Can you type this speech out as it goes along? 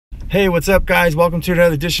Hey, what's up, guys? Welcome to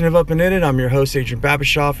another edition of Up and In It. I'm your host, Adrian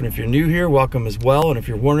Babashoff, and if you're new here, welcome as well. And if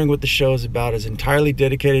you're wondering what the show is about, it's entirely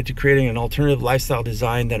dedicated to creating an alternative lifestyle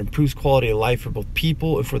design that improves quality of life for both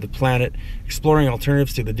people and for the planet, exploring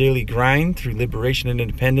alternatives to the daily grind through liberation and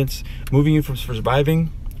independence, moving you from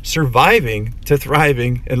surviving to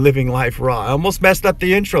thriving and living life raw. I almost messed up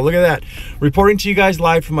the intro. Look at that. Reporting to you guys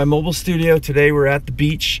live from my mobile studio. Today we're at the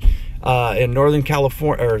beach in Northern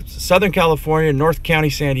California, or Southern California, North County,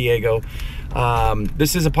 San Diego.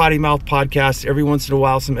 This is a potty mouth podcast. Every once in a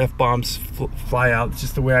while some F-bombs fly out. It's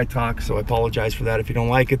just the way I talk, so I apologize for that. If you don't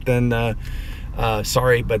like it, then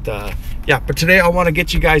sorry, but yeah. But today I want to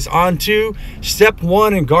get you guys on to step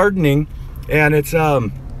one in gardening, and it's the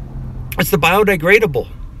biodegradable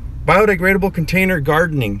container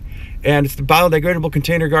gardening. And it's the biodegradable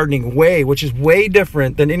container gardening way, which is way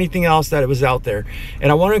different than anything else that it was out there.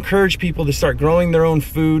 And I want to encourage people to start growing their own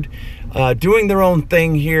food, doing their own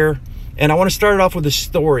thing here. And I want to start it off with a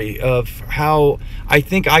story of how I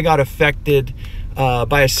think I got affected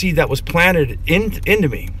by a seed that was planted into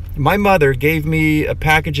me. My mother gave me a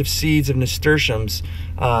package of seeds of nasturtiums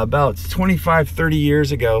about 25, 30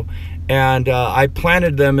 years ago. And I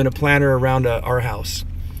planted them in a planter around our house.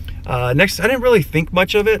 Next, I didn't really think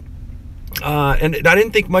much of it. And I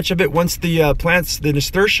didn't think much of it once the plants, the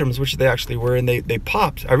nasturtiums, which they actually were, and they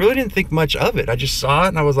popped. I really didn't think much of it. I just saw it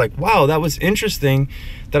and I was like, wow, that was interesting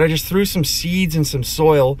that I just threw some seeds in some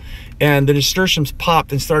soil and the nasturtiums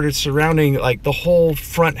popped and started surrounding like the whole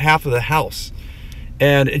front half of the house.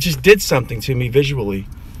 And it just did something to me visually.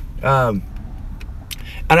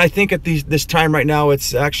 And I think at this time right now,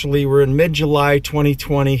 it's actually, we're in mid-July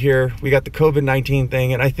 2020 here. We got the COVID-19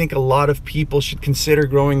 thing, and I think a lot of people should consider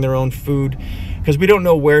growing their own food because we don't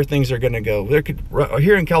know where things are going to go.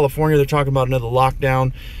 Here in California, they're talking about another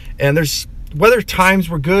lockdown, and whether times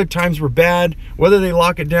were good, times were bad, whether they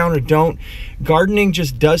lock it down or don't, gardening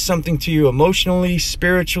just does something to you emotionally,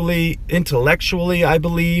 spiritually, intellectually, I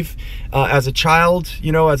believe. As a child,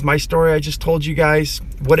 you know, as my story I just told you guys,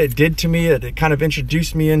 what it did to me, it kind of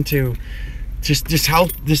introduced me into just how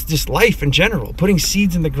this life in general, putting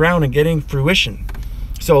seeds in the ground and getting fruition.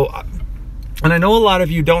 So, and I know a lot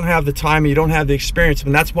of you don't have the time and you don't have the experience,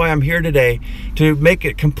 and that's why I'm here today to make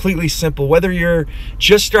it completely simple. Whether you're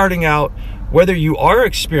just starting out, whether you are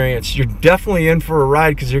experienced, you're definitely in for a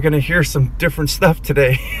ride because you're going to hear some different stuff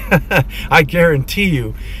today. I guarantee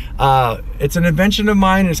you. It's an invention of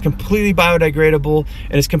mine, and it's completely biodegradable,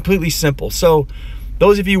 and it's completely simple. So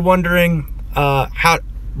those of you wondering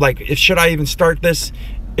should I even start this?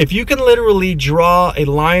 If you can literally draw a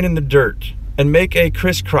line in the dirt and make a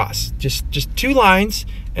crisscross, just 2 lines,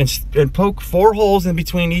 and poke 4 holes in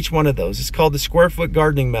between each one of those. It's called the square foot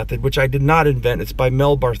gardening method, which I did not invent. It's by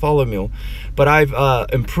Mel Bartholomew, but I've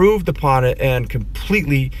improved upon it and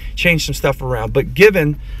completely changed some stuff around. But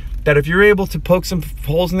given that if you're able to poke some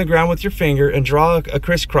holes in the ground with your finger and draw a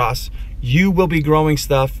crisscross, you will be growing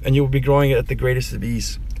stuff, and you will be growing it at the greatest of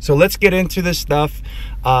ease. So let's get into this stuff.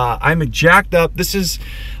 I'm jacked up. This is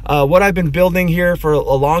what I've been building here for a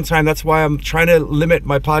long time. That's why I'm trying to limit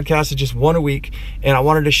my podcast to just 1 a week. And I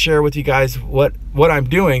wanted to share with you guys what I'm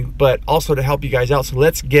doing, but also to help you guys out. So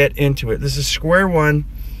let's get into it. This is square one,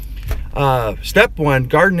 step one,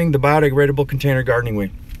 gardening the biodegradable container gardening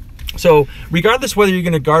way. So regardless whether you're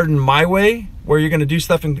going to garden my way, where you're going to do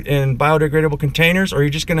stuff in biodegradable containers, or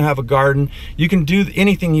you're just going to have a garden, you can do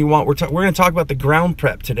anything you want. We're going to talk about the ground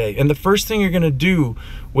prep today. And the first thing you're going to do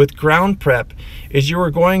with ground prep is you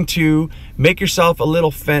are going to make yourself a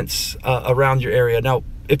little fence around your area. Now,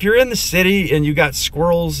 if you're in the city and you got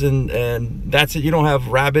squirrels and that's it, you don't have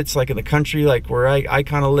rabbits like in the country, like where I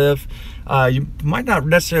kind of live, you might not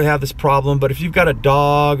necessarily have this problem. But if you've got a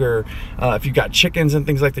dog, or if you've got chickens and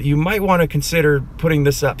things like that, you might want to consider putting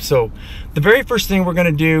this up. So the very first thing we're going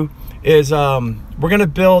to do is we're going to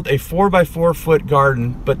build a 4x4 foot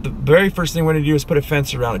garden. But the very first thing we're going to do is put a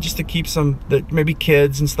fence around it, just to keep maybe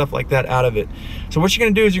kids and stuff like that out of it. So what you're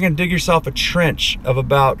going to do is you're going to dig yourself a trench of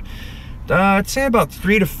about I'd say about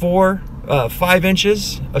 3 to 4, 5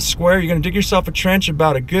 inches a square. You're going to dig yourself a trench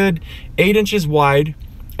about a good 8 inches wide.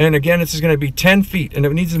 And again, this is going to be 10 feet, and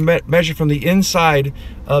it needs to measure from the inside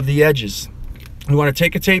of the edges. You want to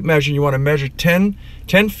take a tape measure, and you want to measure 10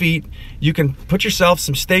 feet. You can put yourself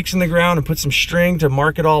some stakes in the ground and put some string to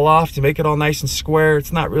mark it all off, to make it all nice and square.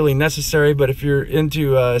 It's not really necessary, but if you're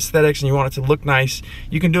into aesthetics and you want it to look nice,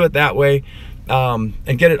 you can do it that way.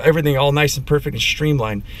 And get everything all nice and perfect and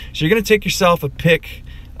streamlined. So you're going to take yourself a pick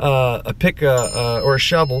or a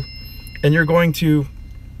shovel, and you're going to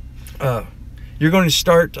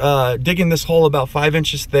start digging this hole about 5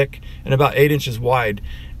 inches thick and about 8 inches wide,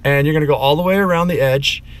 and you're going to go all the way around the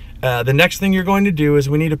edge, The next thing you're going to do is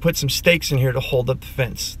we need to put some stakes in here to hold up the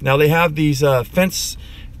fence. Now they have these fence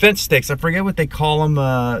stakes. I forget what they call them.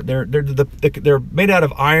 They're made out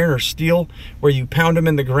of iron or steel, where you pound them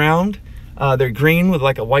in the ground. They're green with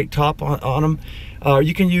like a white top on them.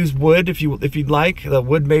 You can use wood if you'd like. The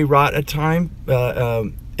wood may rot in time.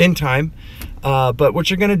 But what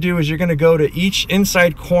you're going to do is you're going to go to each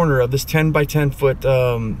inside corner of this 10 by 10 foot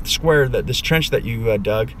square, this trench that you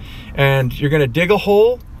dug, and you're going to dig a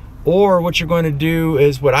hole. Or what you're going to do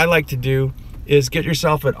is, what I like to do is get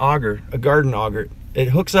yourself an auger, a garden auger. It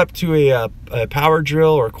hooks up to a power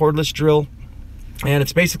drill or a cordless drill, and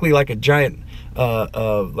it's basically like a giant,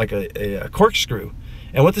 like a corkscrew.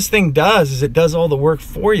 And what this thing does is it does all the work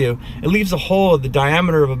for you. It leaves a hole of the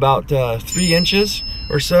diameter of about 3 inches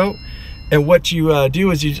or so. And what you do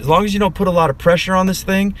is, as long as you don't put a lot of pressure on this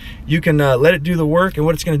thing, you can let it do the work. And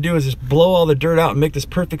what it's going to do is just blow all the dirt out and make this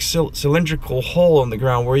perfect cylindrical hole in the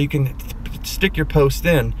ground where you can stick your post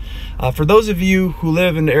in. For those of you who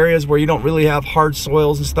live in areas where you don't really have hard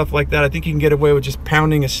soils and stuff like that, I think you can get away with just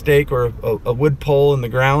pounding a stake or a wood pole in the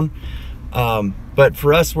ground. But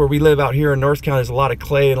for us, where we live out here in North County, there's a lot of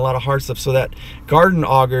clay and a lot of hard stuff. So that garden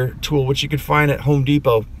auger tool, which you could find at Home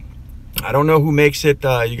Depot, I don't know who makes it.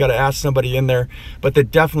 You got to ask somebody in there, but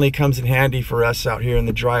that definitely comes in handy for us out here in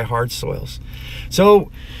the dry, hard soils.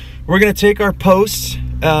 So we're going to take our posts,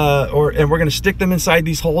 and we're going to stick them inside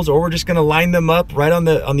these holes, or we're just going to line them up right on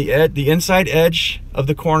the inside edge of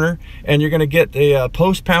the corner. And you're going to get a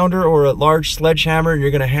post pounder or a large sledgehammer, and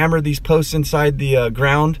you're going to hammer these posts inside the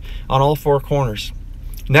ground on all 4 corners.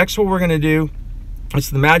 Next, what we're going to do,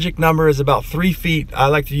 the magic number is about 3 feet. I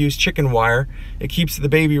like to use chicken wire. It keeps the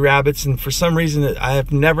baby rabbits, and for some reason I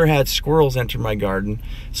have never had squirrels enter my garden.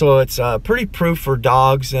 So it's pretty proof for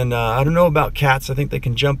dogs, and I don't know about cats. I think they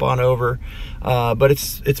can jump on over, but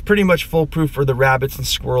it's pretty much foolproof for the rabbits and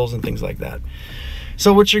squirrels and things like that.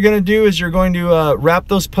 So what you're going to do is you're going to wrap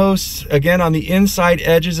those posts again on the inside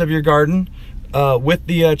edges of your garden with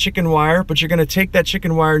the chicken wire, but you're going to take that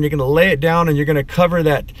chicken wire and you're going to lay it down, and you're going to cover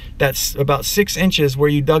that's about 6 inches where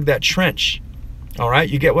you dug that trench. All right,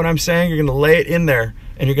 you get what I'm saying? You're going to lay it in there,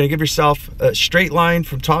 and you're going to give yourself a straight line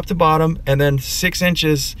from top to bottom, and then 6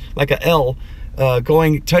 inches like a L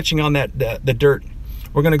touching on the dirt.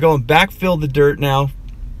 We're going to go and backfill the dirt now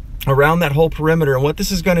around that whole perimeter. And what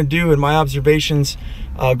this is going to do, in my observations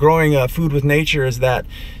growing food with nature, is that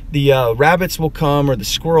the rabbits will come, or the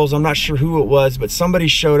squirrels, I'm not sure who it was, but somebody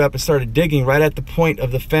showed up and started digging right at the point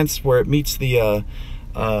of the fence where it meets the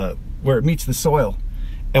soil.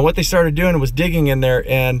 And what they started doing was digging in there,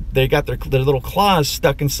 and they got their little claws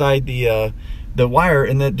stuck inside the wire,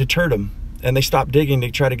 and that deterred them. And they stopped digging to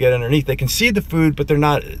try to get underneath. They can see the food, but they're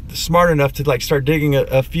not smart enough to like start digging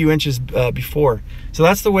a few inches before. So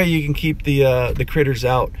that's the way you can keep the critters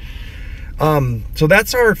out. So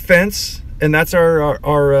that's our fence, and that's our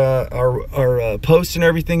posts and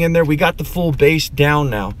everything in there. We got the full base down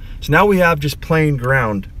now. So now we have just plain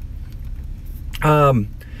ground.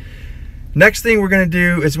 Next thing we're going to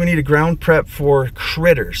do is we need a ground prep for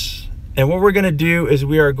critters. And what we're going to do is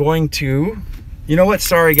we are going to, you know what,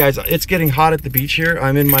 sorry guys, it's getting hot at the beach here.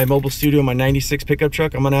 I'm in my mobile studio, my 96 pickup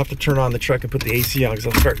truck. I'm going to have to turn on the truck and put the AC on because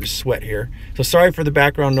I'm starting to sweat here. So sorry for the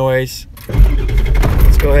background noise.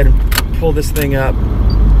 Let's go ahead and pull this thing up.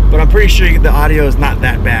 But I'm pretty sure the audio is not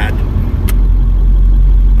that bad.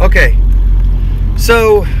 Okay,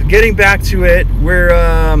 so getting back to it, we're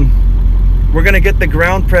going to get the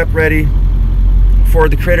ground prep ready for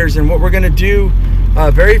the critters. And what we're going to do,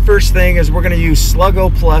 very first thing, is we're going to use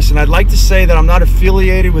Sluggo Plus. And I'd like to say that I'm not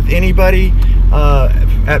affiliated with anybody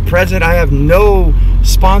at present. I have no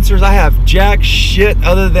sponsors. I have jack shit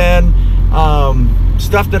other than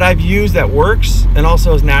stuff that I've used that works and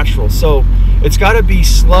also is natural. So it's got to be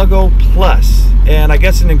Sluggo Plus. And I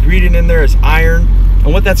guess an ingredient in there is iron.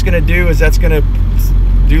 And what that's going to do is that's going to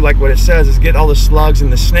do, like what it says, is get all the slugs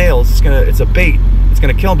and the snails. It's a bait. It's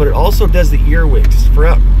going to kill them, but it also does the earwigs.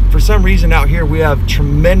 For some reason out here we have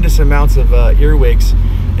tremendous amounts of earwigs,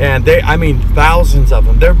 and I mean thousands of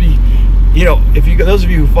them. There be, you know, those of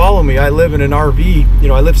you who follow me, I live in an RV. You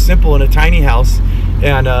know, I live simple in a tiny house,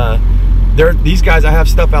 and these guys, I have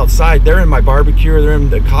stuff outside. They're in my barbecue, they're in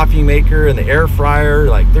the coffee maker and the air fryer.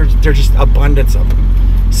 Like there's just abundance of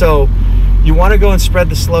them. So you want to go and spread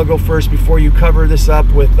the Sluggo first before you cover this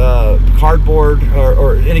up with cardboard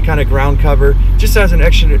or any kind of ground cover, just as an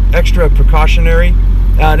extra precautionary.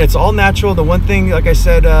 And it's all natural. The one thing, like I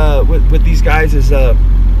said, with these guys is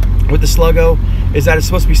with the Sluggo, is that it's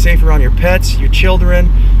supposed to be safer on your pets, your children,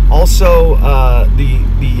 also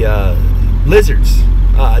the lizards.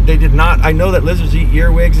 They did not. I know that lizards eat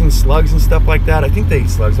earwigs and slugs and stuff like that. I think they eat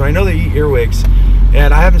slugs, but I know they eat earwigs.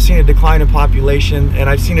 And I haven't seen a decline in population, and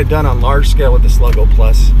I've seen it done on large scale with the Sluggo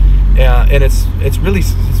Plus. And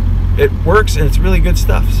it works, and it's really good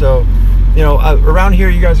stuff. So, you know, around here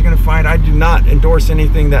you guys are going to find I do not endorse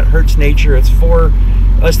anything that hurts nature. It's for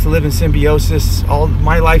us to live in symbiosis. All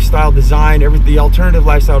my lifestyle design, the alternative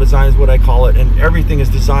lifestyle design is what I call it, and everything is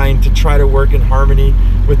designed to try to work in harmony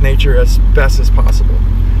with nature as best as possible.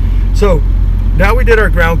 So now we did our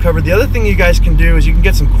ground cover. The other thing you guys can do is you can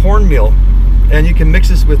get some cornmeal, and you can mix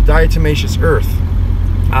this with diatomaceous earth.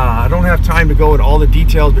 I don't have time to go into all the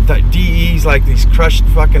details, but DEs, like these crushed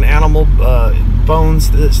fucking animal bones,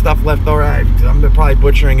 stuff left over, I'm probably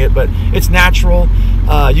butchering it, but it's natural.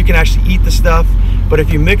 You can actually eat the stuff. But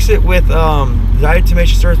if you mix it with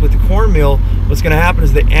diatomaceous earth with the cornmeal, what's going to happen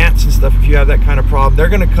is the ants and stuff, if you have that kind of problem, they're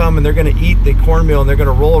going to come and they're going to eat the cornmeal, and they're going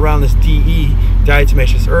to roll around this DE,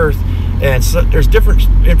 diatomaceous earth. And so there's different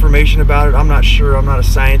information about it. I'm not sure. I'm not a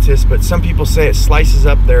scientist, but some people say it slices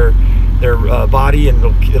up their body and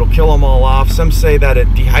it'll kill them all off. Some say that it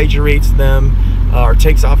dehydrates them or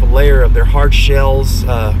takes off a layer of their hard shells.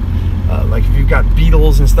 Like if you've got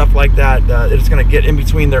beetles and stuff like that, it's going to get in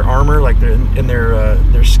between their armor, like in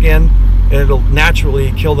their skin, and it'll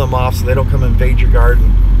naturally kill them off so they don't come invade your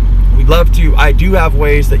garden. We'd love to. I do have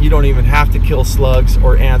ways that you don't even have to kill slugs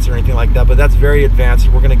or ants or anything like that, but that's very advanced.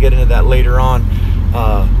 We're going to get into that later on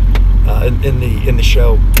in the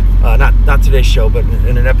show. Not today's show, but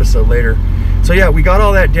in an episode later. So yeah, we got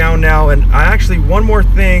all that down now. And I actually, one more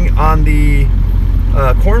thing on the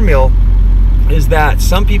cornmeal is that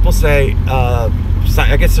some people say,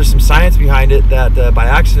 I guess there's some science behind it, that by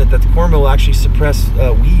accident that the cornmeal will actually suppress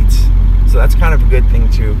weeds. So that's kind of a good thing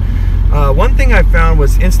too. One thing I found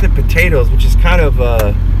was instant potatoes, which is kind of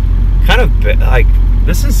like,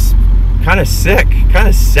 this is kind of sick, kind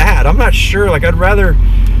of sad. I'm not sure. Like, I'd rather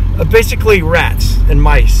basically rats and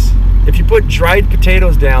mice. If you put dried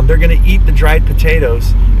potatoes down, they're going to eat the dried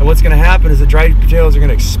potatoes, and what's going to happen is the dried potatoes are going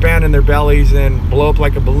to expand in their bellies and blow up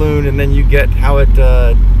like a balloon, and then you get how it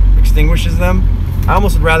extinguishes them. I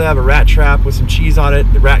almost would rather have a rat trap with some cheese on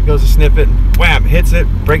it. The rat goes to sniff it, and wham, hits it,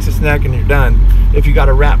 breaks its neck, and you're done if you got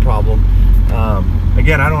a rat problem.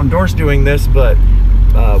 Again, I don't endorse doing this, but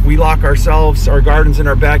we lock our gardens in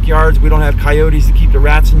our backyards. We don't have coyotes to keep the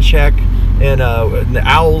rats in check, and the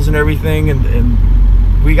owls and everything, and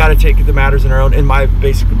we got to take the matters in our own, in my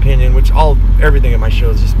basic opinion, which everything in my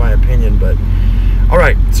show is just my opinion. But all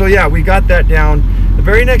right, so yeah, we got that down. The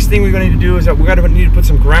very next thing we're going to need to do is that we're going to need to put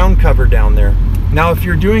some ground cover down there. Now, if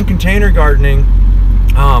you're doing container gardening,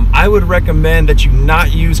 I would recommend that you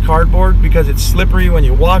not use cardboard because it's slippery when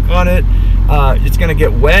you walk on it. It's going to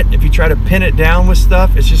get wet. If you try to pin it down with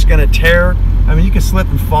stuff, it's just going to tear. I mean, you can slip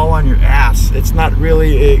and fall on your ass. It's not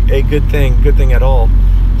really a good thing at all.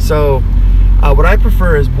 So what I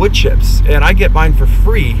prefer is wood chips, and I get mine for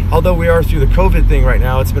free. Although we are through the COVID thing right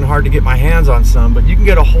now, it's been hard to get my hands on some, but you can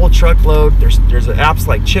get a whole truckload. There's apps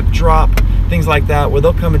like Chip Drop, things like that, where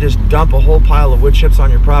they'll come and just dump a whole pile of wood chips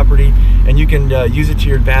on your property, and you can use it to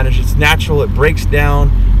your advantage. It's natural, it breaks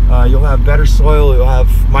down, you'll have better soil, you'll have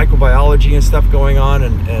microbiology and stuff going on,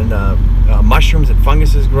 and mushrooms and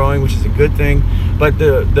funguses growing, which is a good thing. But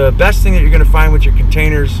the best thing that you're going to find with your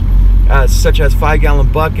containers, such as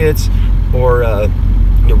 5-gallon buckets, or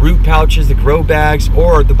the root pouches, the grow bags,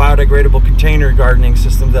 or the biodegradable container gardening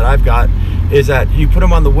system that I've got, is that you put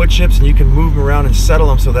them on the wood chips and you can move them around and settle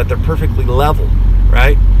them so that they're perfectly level,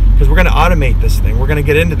 right? Because we're going to automate this thing. We're going to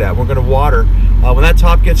get into that. We're going to water. When that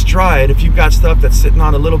top gets dry, and if you've got stuff that's sitting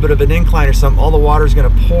on a little bit of an incline or something, all the water is going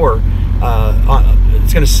to pour.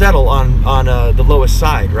 It's going to settle on the lowest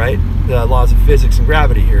side, right? The laws of physics and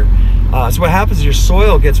gravity here. So what happens is your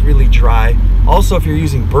soil gets really dry. Also, if you're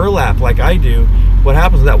using burlap like I do, what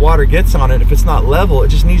happens is that water gets on it. If it's not level, it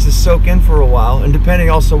just needs to soak in for a while. And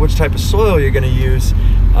depending also which type of soil you're going to use,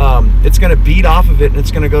 it's going to beat off of it and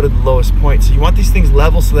it's going to go to the lowest point. So you want these things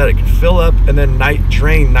level so that it can fill up and then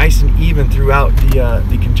drain nice and even throughout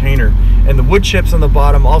the container. And the wood chips on the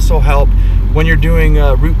bottom also help when you're doing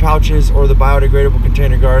root pouches or the biodegradable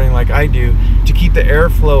container gardening like I do, to keep the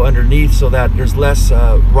airflow underneath so that there's less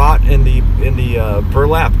rot in the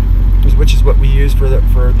burlap, which is what we use for the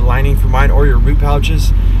lining for mine, or your root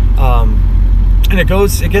pouches. And it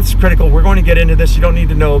gets critical. We're going to get into this. You don't need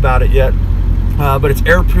to know about it yet. But it's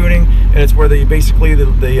air pruning, and it's where basically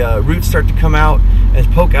the roots start to come out and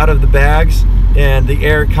poke out of the bags, and the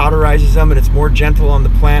air cauterizes them, and it's more gentle on the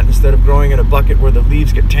plant instead of growing in a bucket where the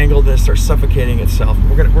leaves get tangled and it starts suffocating itself.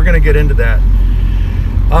 We're gonna get into that.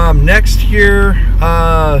 Next here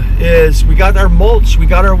is we got our mulch. We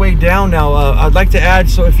got our way down now. I'd like to add,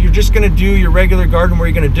 so if you're just going to do your regular garden where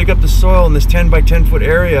you're going to dig up the soil in this 10 by 10 foot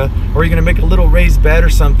area, or you're going to make a little raised bed or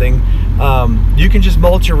something, you can just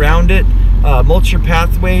mulch around it, mulch your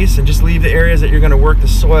pathways, and just leave the areas that you're going to work the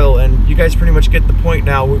soil. And you guys pretty much get the point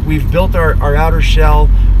now. We've built our outer shell.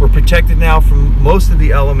 We're protected now from most of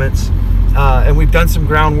the elements, and we've done some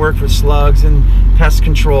groundwork for slugs and pest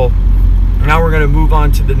control. Now we're going to move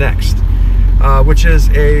on to the next, which is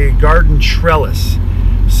a garden trellis.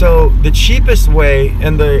 So the cheapest way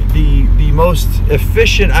and the most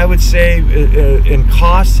efficient, I would say, in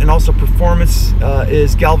cost and also performance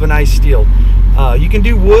is galvanized steel. You can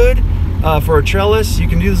do wood for a trellis. You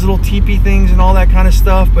can do these little teepee things and all that kind of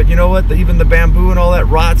stuff. But you know what? Even the bamboo and all that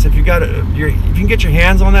rots. If you can get your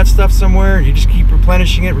hands on that stuff somewhere, you just keep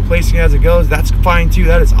replenishing it, replacing it as it goes. That's fine too.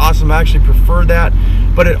 That is awesome. I actually prefer that.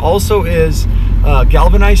 But it also is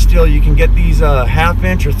galvanized steel. You can get these 1/2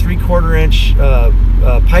 inch or 3/4 inch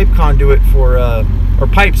pipe conduit for or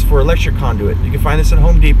pipes for electric conduit. You can find this at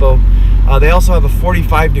Home Depot. They also have a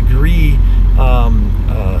 45-degree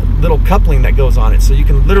little coupling that goes on it, so you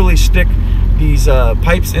can literally stick these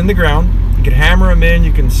pipes in the ground. You can hammer them in,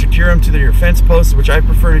 you can secure them to your fence posts, which I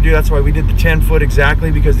prefer to do. That's why we did the 10 foot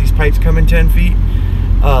exactly, because these pipes come in 10 feet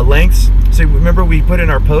lengths. So remember, we put in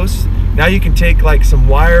our posts. Now you can take like some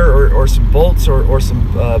wire or some bolts or some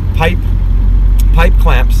pipe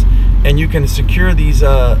clamps, and you can secure these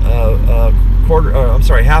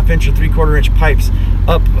 1/2 inch or 3/4 inch pipes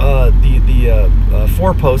up the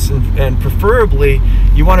 4 posts, and preferably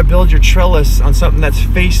you want to build your trellis on something that's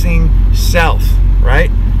facing south,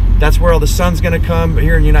 right? That's where all the sun's going to come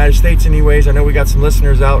here in the United States anyways. I know we got some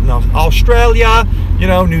listeners out in Australia, you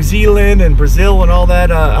know, New Zealand and Brazil and all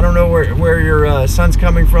that. I don't know where your sun's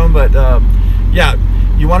coming from, but yeah,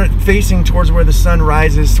 you want it facing towards where the sun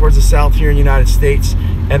rises, towards the south here in the United States.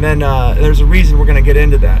 And then there's a reason we're going to get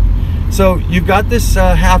into that. So you've got this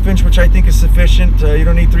 1/2 inch, which I think is sufficient. You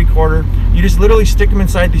don't need 3/4. You just literally stick them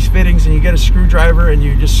inside these fittings, and you get a screwdriver, and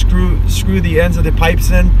you just screw the ends of the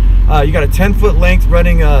pipes in. You got a 10-foot length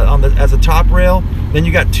running as a top rail. Then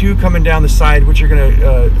you got 2 coming down the side, which you're going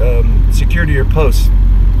to secure to your posts.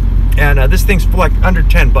 And this thing's for like under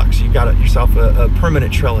 10 bucks. You got yourself a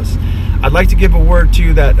permanent trellis. I'd like to give a word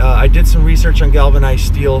too that I did some research on galvanized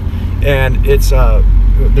steel, and it's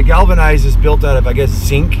the galvanized is built out of, I guess,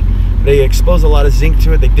 zinc. They expose a lot of zinc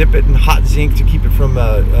to it. They dip it in hot zinc to keep it from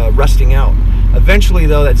rusting out. Eventually,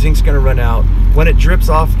 though, that zinc's going to run out. When it drips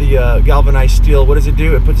off the galvanized steel, what does it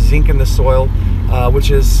do? It puts zinc in the soil, which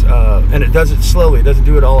is, and it does it slowly. It doesn't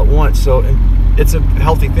do it all at once. So it's a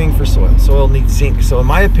healthy thing for soil. Soil needs zinc. So in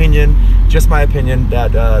my opinion, just my opinion,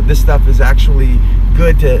 that this stuff is actually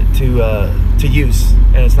good to use,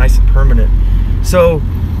 and it's nice and permanent. So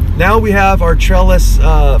now we have our trellis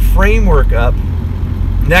framework up.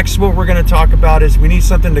 Next, what we're going to talk about is we need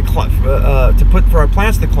something to put for our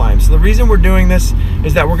plants to climb. So the reason we're doing this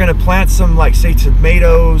is that we're going to plant some, like, say,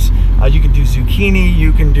 tomatoes. You can do zucchini,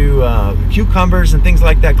 you can do cucumbers and things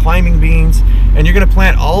like that, climbing beans, and you're going to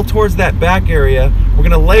plant all towards that back area. We're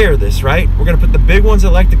going to layer this, right? We're going to put the big ones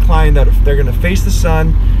that like to climb, that they're going to face the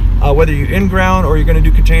sun, whether you're in ground or you're going to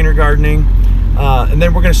do container gardening, and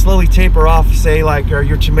then we're going to slowly taper off. Say like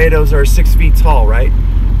your tomatoes are 6 feet tall, right?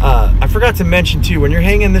 I forgot to mention too, when you're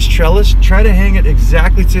hanging this trellis, try to hang it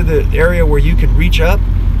exactly to the area where you can reach up,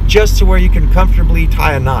 just to where you can comfortably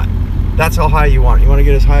tie a knot. That's how high you want it. You want to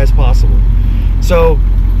get as high as possible. So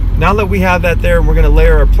now that we have that there, and we're going to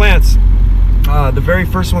layer our plants, the very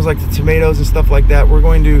first ones, like the tomatoes and stuff like that, we're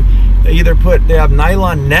going to either they have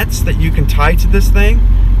nylon nets that you can tie to this thing.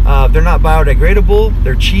 They're not biodegradable,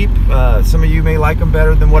 they're cheap. Some of you may like them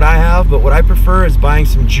better than what I have, but what I prefer is buying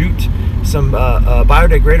some jute, some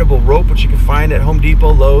biodegradable rope, which you can find at Home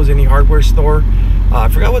Depot, Lowe's, any hardware store. I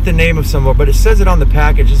forgot what the name of some are, but it says it on the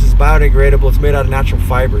package. This is biodegradable. It's made out of natural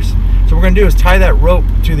fibers. So what we're going to do is tie that rope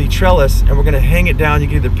to the trellis, and we're going to hang it down. You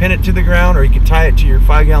can either pin it to the ground, or you can tie it to your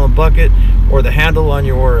 5-gallon bucket, or the handle on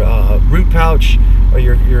your root pouch, or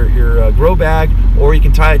your grow bag, or you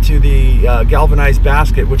can tie it to the galvanized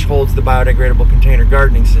basket, which holds the biodegradable container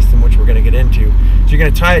gardening system, which we're going to get into. So you're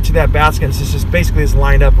going to tie it to that basket, and it's just basically is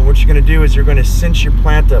lined up, and what you're going to do is you're going to cinch your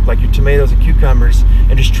plant up, like your tomatoes and cucumbers,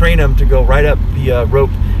 and just train them to go right up the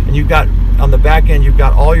rope. And you've got, on the back end, you've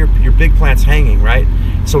got all your big plants hanging, right?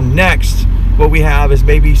 So next, what we have is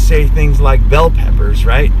maybe, say, things like bell peppers,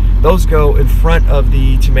 right? Those go in front of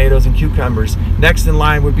the tomatoes and cucumbers. Next in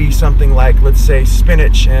line would be something like, let's say,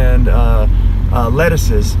 spinach and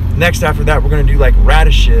lettuces. Next after that, we're going to do like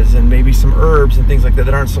radishes and maybe some herbs and things like that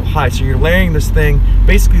aren't so high. So you're layering this thing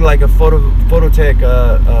basically like a photovoltaic,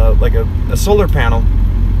 like a solar panel,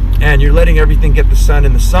 and you're letting everything get the sun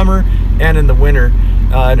in the summer and in the winter.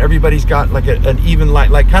 And everybody's got like an even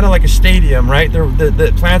light, like kind of like a stadium, right?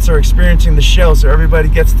 The plants are experiencing the show, so everybody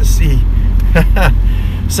gets to see.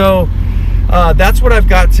 So that's what I've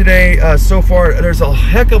got today so far. There's a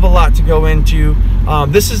heck of a lot to go into.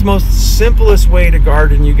 This is most simplest way to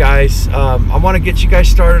garden, you guys. I want to get you guys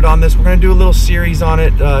started on this. We're going to do a little series on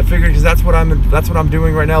it. I figured because that's what I'm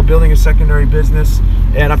doing right now, building a secondary business,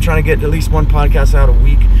 and I'm trying to get at least one podcast out a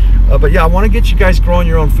week. But yeah, I want to get you guys growing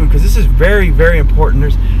your own food because this is very, very important.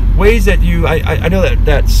 There's ways that I know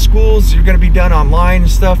that schools are going to be done online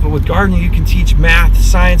and stuff, but with gardening you can teach math,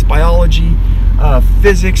 science, biology,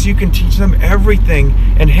 physics. You can teach them everything,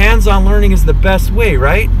 and hands-on learning is the best way,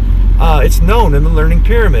 right? It's known in the learning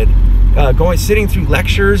pyramid. Sitting through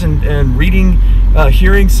lectures and reading,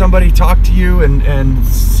 hearing somebody talk to you and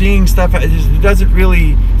seeing stuff, it doesn't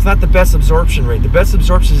really, it's not the best absorption rate. The best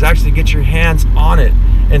absorption is actually get your hands on it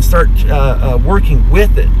and start working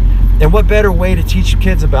with it. And what better way to teach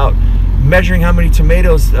kids about measuring how many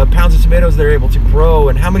pounds of tomatoes they're able to grow,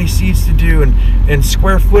 and how many seeds to do, and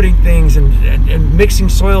square footing things, and mixing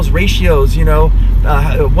soils ratios, you know,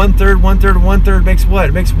 1/3, 1/3, 1/3 makes what?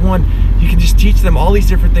 It makes one. You can just teach them all these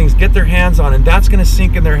different things, get their hands on, and that's going to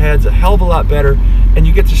sink in their heads a hell of a lot better. And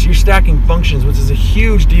you're stacking functions, which is a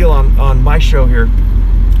huge deal on my show here.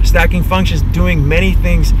 Stacking functions, doing many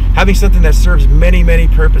things, having something that serves many, many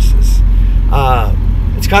purposes.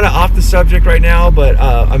 It's kind of off the subject right now, but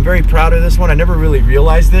I'm very proud of this one. I never really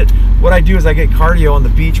realized it. What I do is I get cardio on the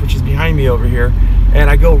beach, which is behind me over here, and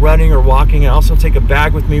I go running or walking. I also take a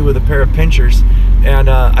bag with me with a pair of pinchers, and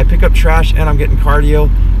I pick up trash and I'm getting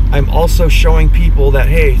cardio. I'm also showing people that,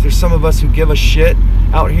 hey, there's some of us who give a shit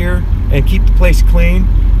out here and keep the place clean.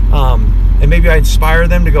 And maybe I inspire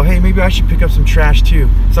them to go, hey, maybe I should pick up some trash too.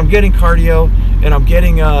 So I'm getting cardio, and I'm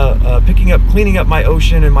getting cleaning up my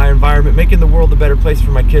ocean and my environment, making the world a better place for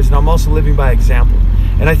my kids, and I'm also living by example.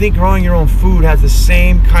 And I think growing your own food has the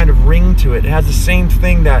same kind of ring to it. It has the same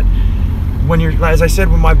thing that when you're, as I said,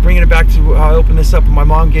 bringing it back to how I opened this up, my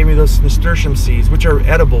mom gave me those nasturtium seeds, which are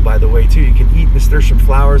edible, by the way, too. You can eat nasturtium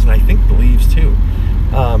flowers, and I think the leaves too.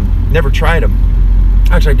 Never tried them.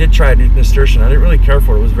 Actually, I did try nasturtium. I didn't really care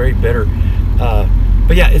for it. It was very bitter.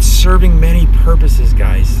 But yeah, it's serving many purposes,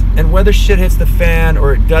 guys. And whether shit hits the fan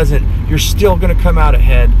or it doesn't, you're still going to come out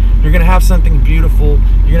ahead. You're going to have something beautiful.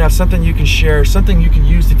 You're going to have something you can share, something you can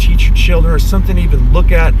use to teach your children, or something to even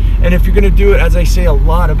look at. And if you're going to do it, as I say a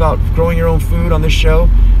lot about growing your own food on this show,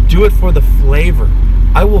 do it for the flavor.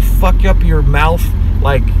 I will fuck up your mouth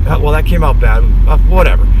like, well, that came out bad.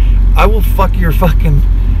 Whatever. I will fuck your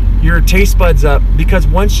taste buds up, because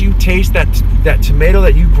once you taste that tomato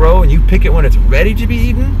that you grow and you pick it when it's ready to be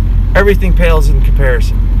eaten, everything pales in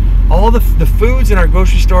comparison. All the foods in our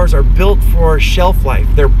grocery stores are built for shelf life.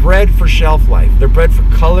 They're bred for shelf life. They're bred for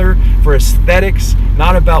color, for aesthetics,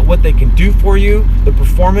 not about what they can do for you. The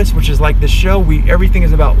performance, which is like this show, everything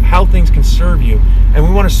is about how things can serve you. And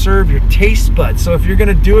we want to serve your taste buds. So if you're going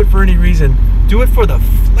to do it for any reason, do it for the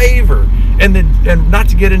flavor, and not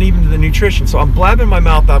to get even to the nutrition. So I'm blabbing my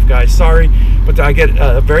mouth off, guys. Sorry, but I get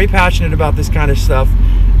very passionate about this kind of stuff.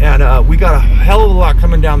 And we got a hell of a lot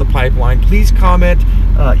coming down the pipeline. Please comment,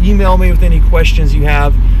 email me with any questions you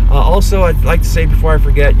have. Also, I'd like to say before I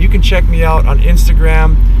forget, you can check me out on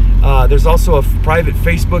Instagram. There's also a private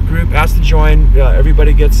Facebook group. Ask to join.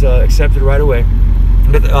 Everybody gets accepted right away.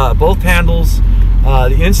 But, both handles.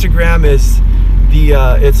 The Instagram is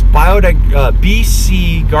it's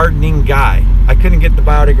BC Gardening Guy. I couldn't get the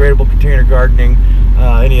biodegradable container gardening,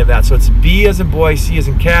 any of that. So it's B as in boy, C as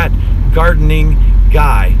in cat, gardening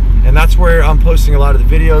guy. And that's where I'm posting a lot of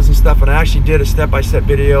the videos and stuff. And I actually did a step-by-step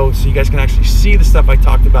video so you guys can actually see the stuff I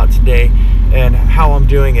talked about today and how I'm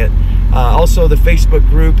doing it. Also, the Facebook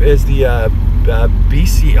group is the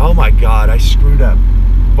BC. Oh my God, I screwed up.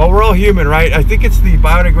 Well, we're all human, right? I think it's the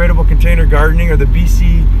biodegradable container gardening, or the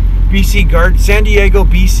San Diego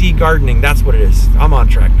BC gardening. That's what it is. I'm on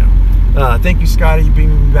track now. Thank you, Scotty. You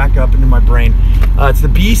beamed me back up into my brain. It's the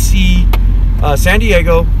BC San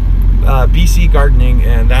Diego BC gardening,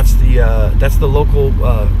 and that's the local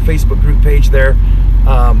Facebook group page there.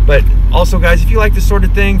 But also, guys, if you like this sort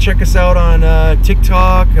of thing, check us out on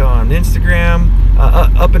TikTok, on Instagram.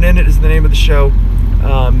 Up and In It is the name of the show.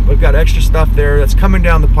 We've got extra stuff there that's coming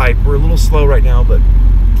down the pipe. We're a little slow right now, but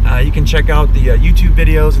you can check out the YouTube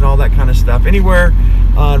videos and all that kind of stuff. Anywhere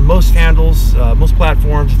on most handles, most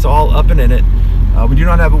platforms, it's all Up and In It. We do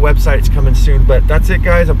not have a website. It's coming soon. But that's it,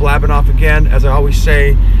 guys. I'm blabbing off again. As I always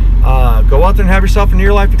say, go out there and have yourself a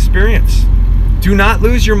near-life experience. Do not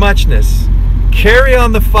lose your muchness. Carry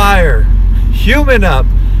on the fire. Human up.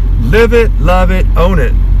 Live it, love it, own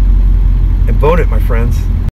it. And bone it, my friends.